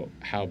realistic about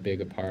how big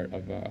a part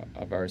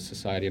of our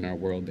society and our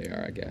world they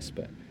are, I guess,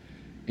 but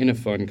in a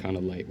fun kind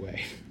of light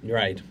way.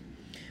 Right.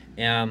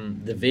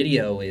 The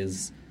video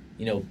is,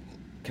 you know,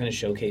 kind of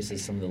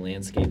showcases some of the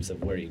landscapes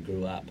of where you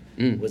grew up.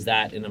 Was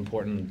that an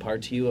important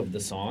part to you of the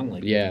song?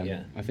 Like,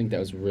 yeah. I think that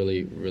was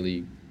really,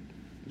 really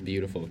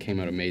beautiful. It came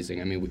out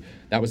amazing. I mean,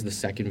 that was the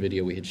second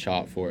video we had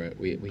shot for it.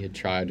 We had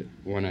tried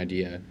one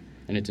idea,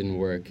 and it didn't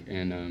work,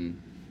 and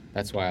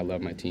that's why I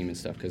love my team and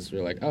stuff, because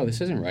we're like, oh, this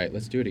isn't right.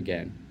 Let's do it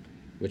again,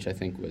 which I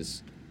think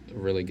was a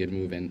really good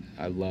move, and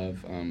I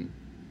love,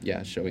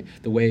 showing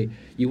the way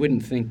you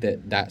wouldn't think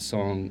that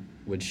song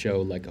would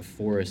show like a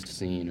forest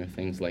scene or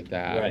things like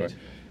that. Right.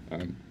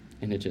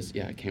 And it just,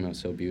 it came out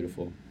so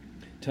beautiful.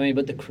 Tell me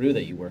about the crew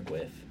that you work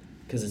with,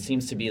 because it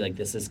seems to be like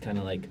this is kind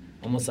of like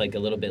almost like a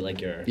little bit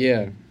like your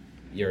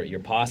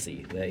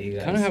posse that you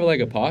guys kind of have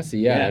like a posse.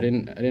 Yeah. I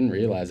didn't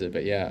realize it,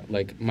 but yeah,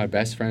 like my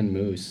best friend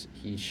Moose,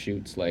 he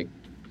shoots like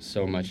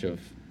so much of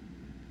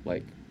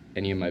like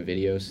any of my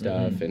video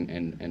stuff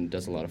and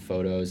does a lot of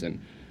photos,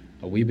 and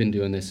we've been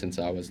doing this since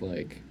I was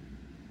like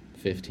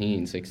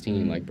 15,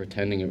 16, like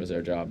pretending it was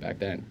our job back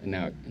then, and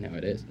now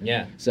it is.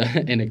 Yeah. So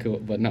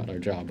but not our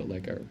job, but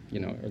like our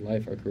our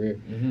life, our career.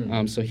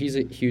 So he's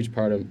a huge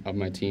part of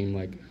my team.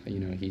 Like, you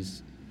know,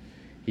 he's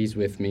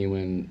with me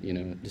when, you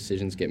know,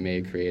 decisions get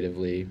made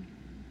creatively.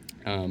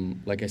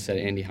 Like I said,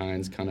 Andy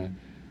Hines kind of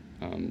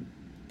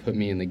put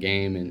me in the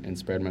game and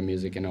spread my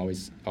music, and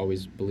always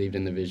believed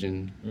in the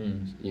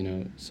vision. You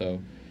know,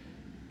 so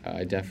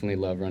I definitely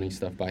love running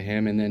stuff by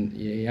him. And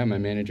then my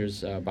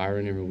managers,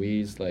 Byron and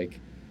Ruiz,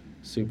 like,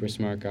 super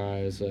smart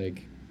guys.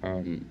 Like,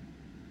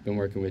 been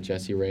working with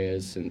Jessie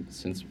Reyes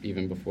since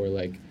even before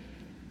like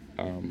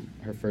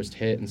her first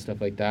hit and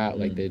stuff like that.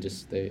 Like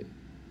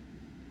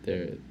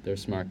they're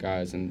smart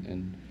guys,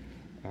 and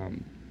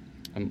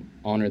I'm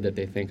honored that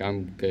they think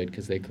I'm good,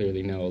 because they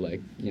clearly know, like,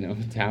 you know,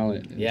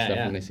 talent and stuff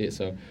when they see it.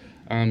 So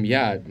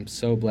I'm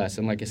so blessed.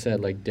 And like I said,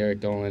 like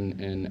Derek Dolan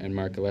and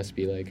Mark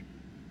Gillespie, like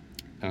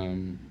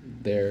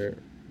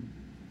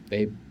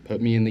they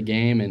put me in the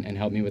game and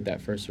helped me with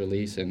that first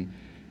release, and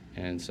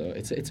so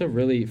it's a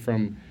really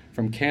from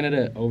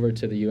Canada over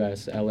to the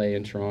U.S., L.A.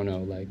 and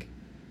Toronto, like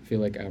feel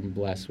like I'm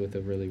blessed with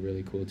a really,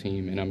 really cool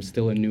team, and I'm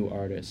still a new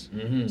artist.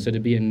 Mm-hmm. So to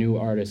be a new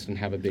artist and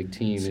have a big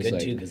team It's is good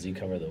like, too, because you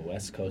cover the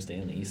West Coast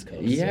and the East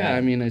Coast. yeah,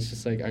 I mean, it's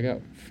just like I got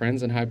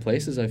friends in high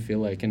places, I feel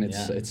like, and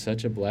it's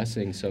such a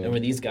blessing. So, and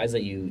were these guys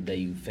that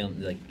you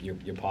filmed, like your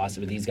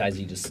posse, were these guys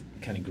you just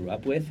kind of grew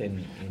up with?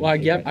 And well,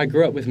 I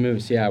grew up with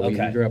Moose. Yeah, we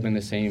Okay. grew up in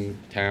the same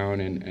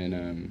town,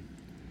 and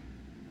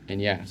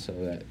yeah,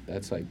 so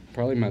that's like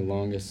probably my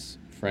longest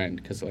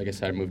friend, because like I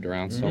said, I moved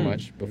around so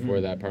much before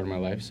that part of my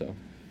life. So,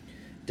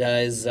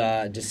 does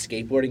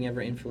skateboarding ever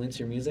influence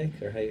your music,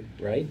 or how you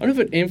write? I don't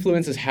know if it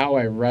influences how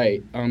I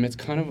write. It's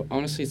kind of,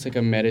 honestly, it's like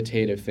a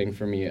meditative thing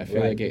for me. I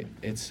feel like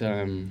it's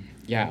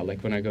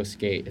like when I go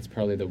skate, it's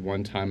probably the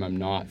one time I'm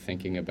not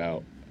thinking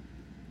about,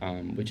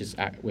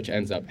 which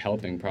ends up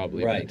helping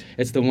probably. Right. But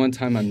it's the one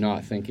time I'm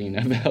not thinking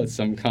about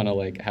some kind of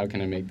like, how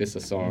can I make this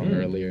a song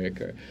or a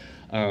lyric, or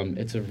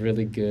it's a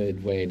really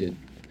good way to,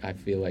 I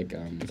feel like...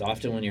 it's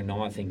often when you're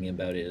not thinking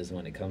about it is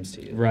when it comes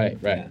to you. Right.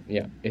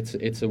 Yeah.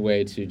 It's a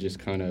way to just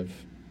kind of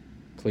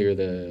clear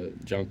the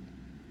junk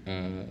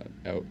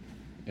out,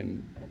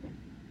 and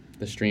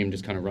the stream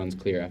just kind of runs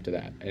clear after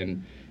that.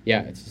 And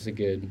yeah, it's just a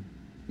good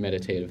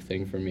meditative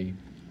thing for me.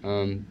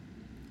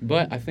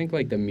 But I think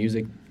like the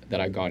music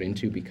that I got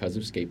into because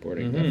of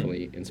skateboarding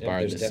definitely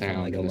inspired the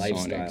sound and the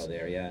lifestyle sonics.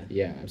 there, yeah.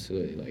 Yeah,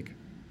 absolutely. Like,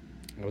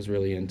 I was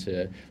really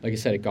into, like I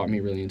said, it got me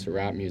really into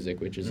rap music,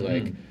 which is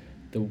like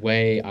the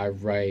way I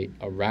write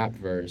a rap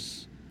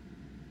verse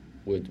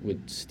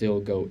would still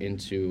go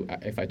into,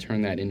 if I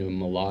turn that into a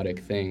melodic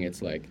thing,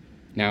 it's like,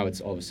 now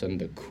it's all of a sudden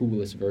the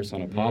coolest verse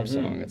on a pop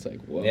song. It's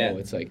like, whoa,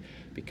 it's like,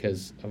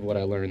 because of what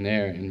I learned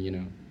there, and, you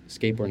know,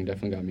 skateboarding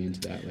definitely got me into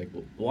that. Like,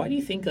 why do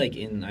you think, like,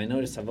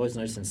 I've always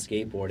noticed in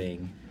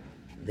skateboarding,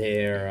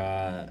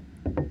 there's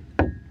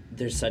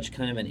such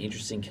kind of an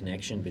interesting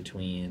connection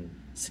between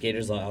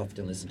skaters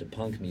often listen to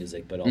punk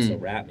music, but also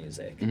rap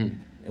music.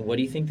 And what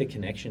do you think the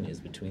connection is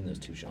between those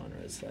two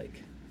genres?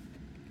 Like,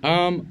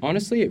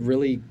 honestly, it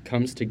really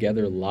comes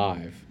together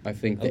live. I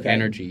think the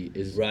energy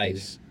is right.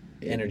 Is,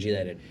 energy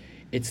that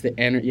it's the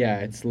energy. Yeah,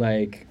 it's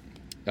like,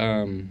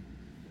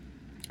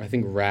 I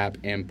think rap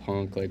and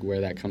punk, like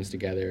where that comes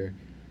together,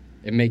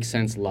 it makes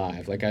sense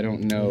live. Like, I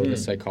don't know the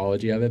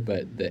psychology of it,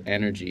 but the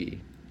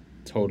energy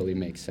totally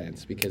makes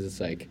sense, because it's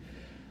like,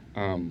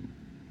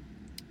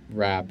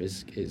 rap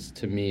is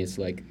to me, it's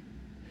like,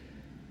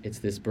 it's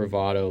this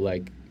bravado,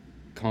 like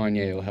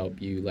Kanye will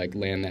help you like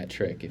land that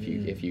trick if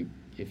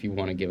you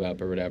want to give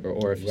up or whatever,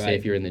 or if say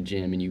if you're in the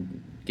gym and you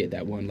get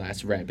that one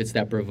last rep, it's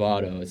that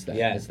bravado, it's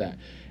that.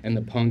 And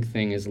the punk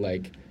thing is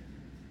like,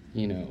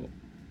 you know,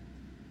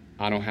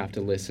 I don't have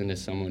to listen to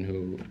someone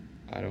who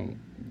I don't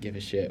give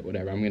a shit,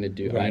 whatever. I'm going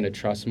to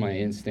trust my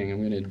instinct. I'm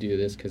going to do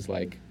this because,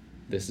 like,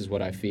 this is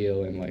what I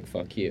feel, and, like,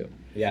 fuck you.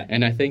 Yeah.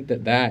 And I think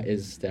that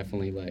is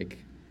definitely, like,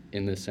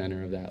 in the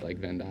center of that, like,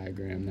 Venn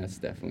diagram. That's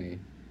definitely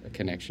a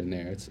connection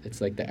there.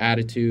 It's like the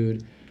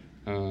attitude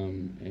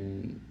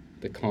and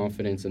the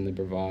confidence and the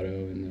bravado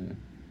and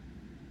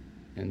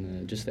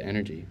the just the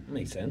energy. That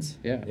makes sense.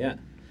 Yeah.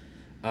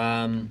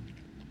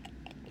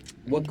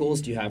 What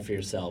goals do you have for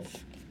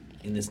yourself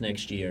in this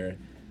next year,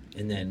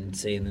 and then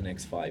say in the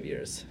next 5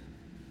 years?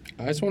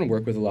 I just want to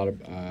work with a lot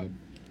of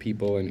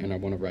people, and I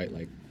want to write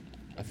like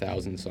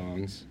 1,000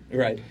 songs.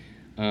 Right.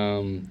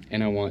 And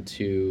I want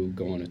to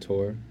go on a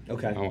tour.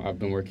 Okay. I've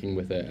been working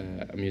with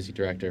a music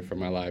director for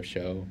my live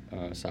show,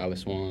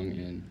 Silas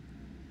Wong,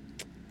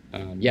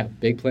 and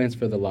big plans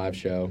for the live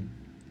show.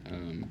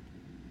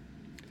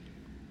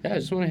 I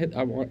just want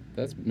to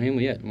that's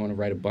mainly it. I want to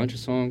write a bunch of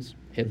songs,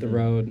 hit the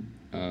road,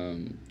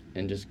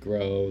 and just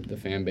grow the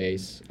fan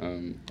base,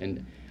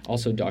 and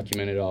also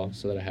document it all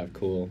so that I have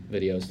cool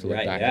videos to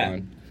look back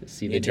on,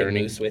 see the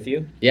journey. Moose with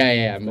you?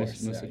 Yeah.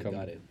 Moose will come.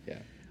 Got it. Yeah.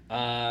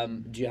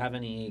 Do you have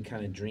any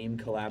kind of dream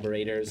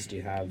collaborators? Do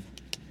you have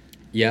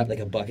like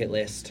a bucket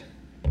list?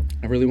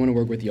 I really want to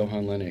work with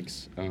Johan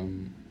Lennox.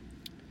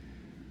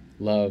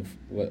 Love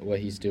what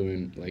he's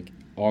doing. Like,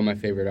 all my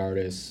favorite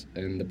artists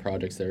and the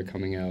projects that are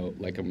coming out.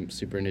 Like, I'm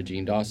super into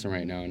Gene Dawson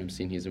right now, and I'm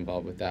seeing he's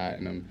involved with that.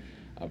 And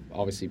I've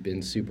obviously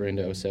been super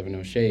into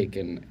 070 Shake,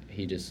 and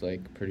he just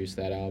like produced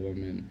that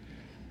album. And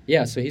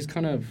yeah, so he's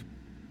kind of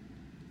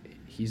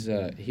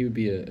he would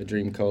be a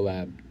dream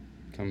collab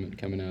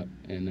coming up.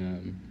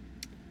 And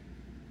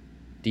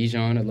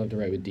Dijon, I'd love to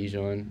write with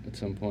Dijon at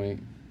some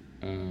point.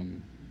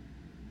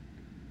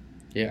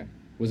 Yeah.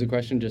 Was the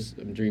question just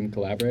dream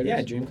collaborators?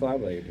 Yeah, dream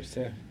collaborators,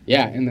 yeah.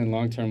 Yeah, and then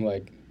long term,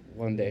 like,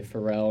 one day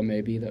Pharrell,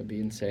 maybe. That'd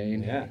be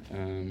insane. Yeah.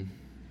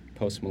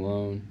 Post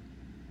Malone.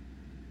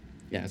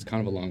 Yeah, it's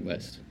kind of a long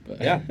list.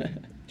 But yeah.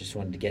 Just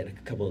wanted to get a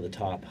couple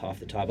of off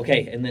the top.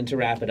 Okay, and then to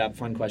wrap it up,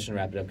 fun question to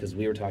wrap it up, because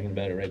we were talking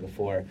about it right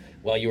before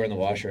while you were in the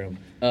washroom.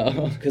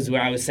 Because when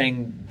I was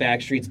saying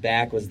Backstreet's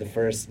Back was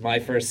my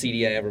first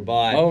CD I ever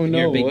bought. Oh, no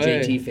You're a big way.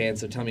 JT fan,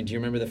 so tell me, do you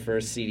remember the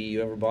first CD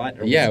you ever bought?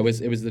 Or yeah, it was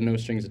the No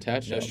Strings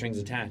Attached. No Strings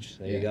Attached.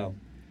 There you go.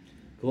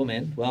 Cool,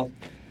 man. Well,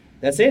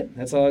 that's it.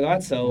 That's all I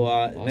got. So,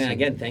 awesome. Man,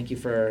 again, thank you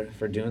for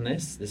doing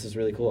this. This is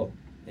really cool.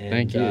 And,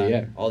 thank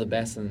you, all the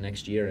best in the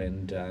next year,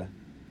 and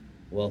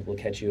we'll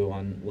catch you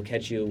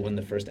when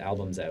the first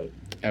album's out.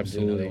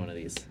 Absolutely. Do another one of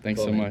these. Thanks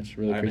Cool, so man. much.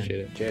 Really All right, appreciate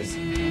man. it.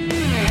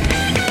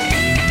 Cheers.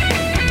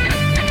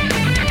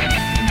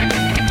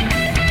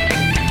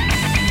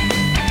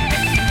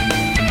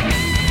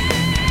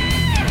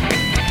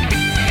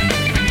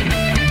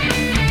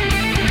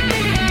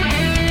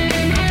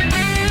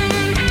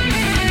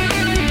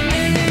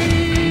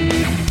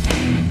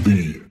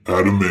 The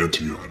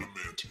Adamantium.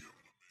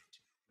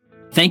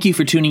 Thank you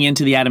for tuning in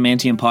to the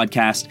Adamantium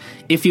podcast.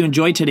 If you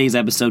enjoyed today's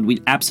episode,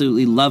 we'd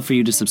absolutely love for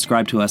you to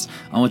subscribe to us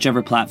on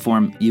whichever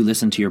platform you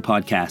listen to your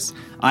podcasts.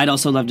 I'd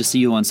also love to see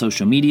you on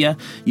social media.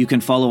 You can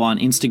follow on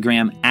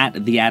Instagram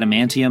at The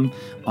Adamantium,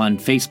 on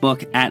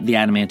Facebook at The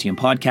Adamantium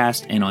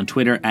Podcast, and on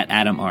Twitter at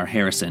Adam R.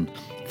 Harrison.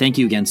 Thank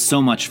you again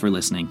so much for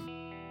listening.